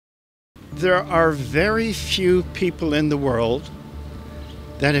There are very few people in the world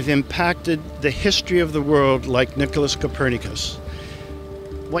that have impacted the history of the world like Nicolaus Copernicus.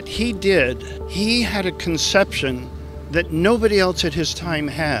 What he did, he had a conception that nobody else at his time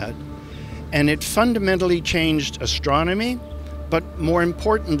had, and it fundamentally changed astronomy, but more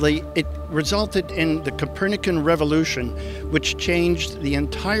importantly, it resulted in the Copernican revolution, which changed the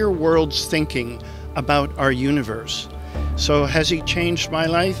entire world's thinking about our universe. So has he changed my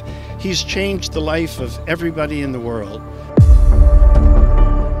life? He's changed the life of everybody in the world.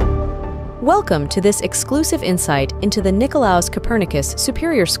 Welcome to this exclusive insight into the Nicolaus Copernicus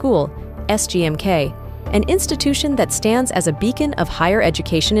Superior School, SGMK, an institution that stands as a beacon of higher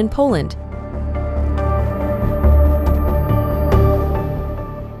education in Poland.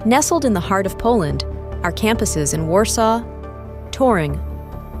 Nestled in the heart of Poland are campuses in Warsaw, Toruń,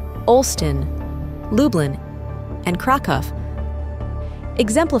 Olsztyn, Lublin, and Cracow,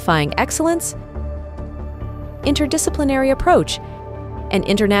 exemplifying excellence, interdisciplinary approach, and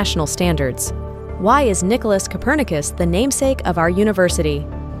international standards. Why is Nicolaus Copernicus the namesake of our university?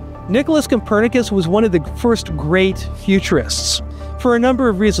 Nicolaus Copernicus was one of the first great futurists for a number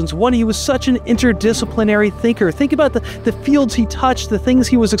of reasons. One, he was such an interdisciplinary thinker. Think about the fields he touched, the things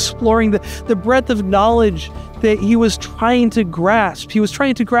he was exploring, the breadth of knowledge that he was trying to grasp. He was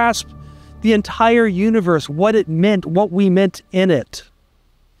trying to grasp the entire universe, what it meant, what we meant in it.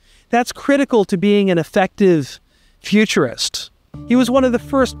 That's critical to being an effective futurist. He was one of the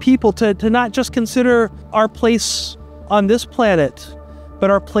first people to not just consider our place on this planet,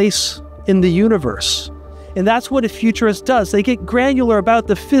 but our place in the universe. And that's what a futurist does. They get granular about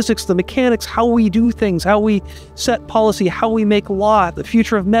the physics, the mechanics, how we do things, how we set policy, how we make law, the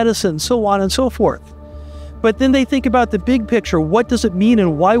future of medicine, so on and so forth. But then they think about the big picture. What does it mean,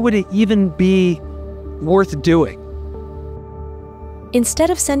 and why would it even be worth doing?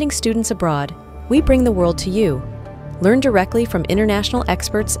 Instead of sending students abroad, we bring the world to you. Learn directly from international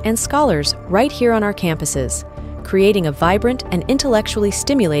experts and scholars right here on our campuses, creating a vibrant and intellectually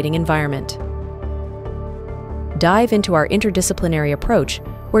stimulating environment. Dive into our interdisciplinary approach,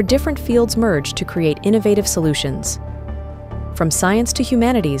 where different fields merge to create innovative solutions. From science to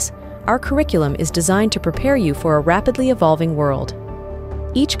humanities, our curriculum is designed to prepare you for a rapidly evolving world.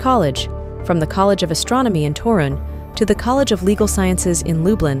 Each college, from the College of Astronomy in Toruń to the College of Legal Sciences in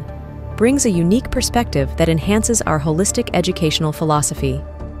Lublin, brings a unique perspective that enhances our holistic educational philosophy.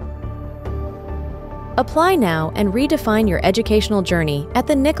 Apply now and redefine your educational journey at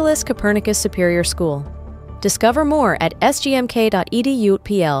the Nicolaus Copernicus Superior School. Discover more at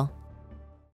sgmk.edu/pl.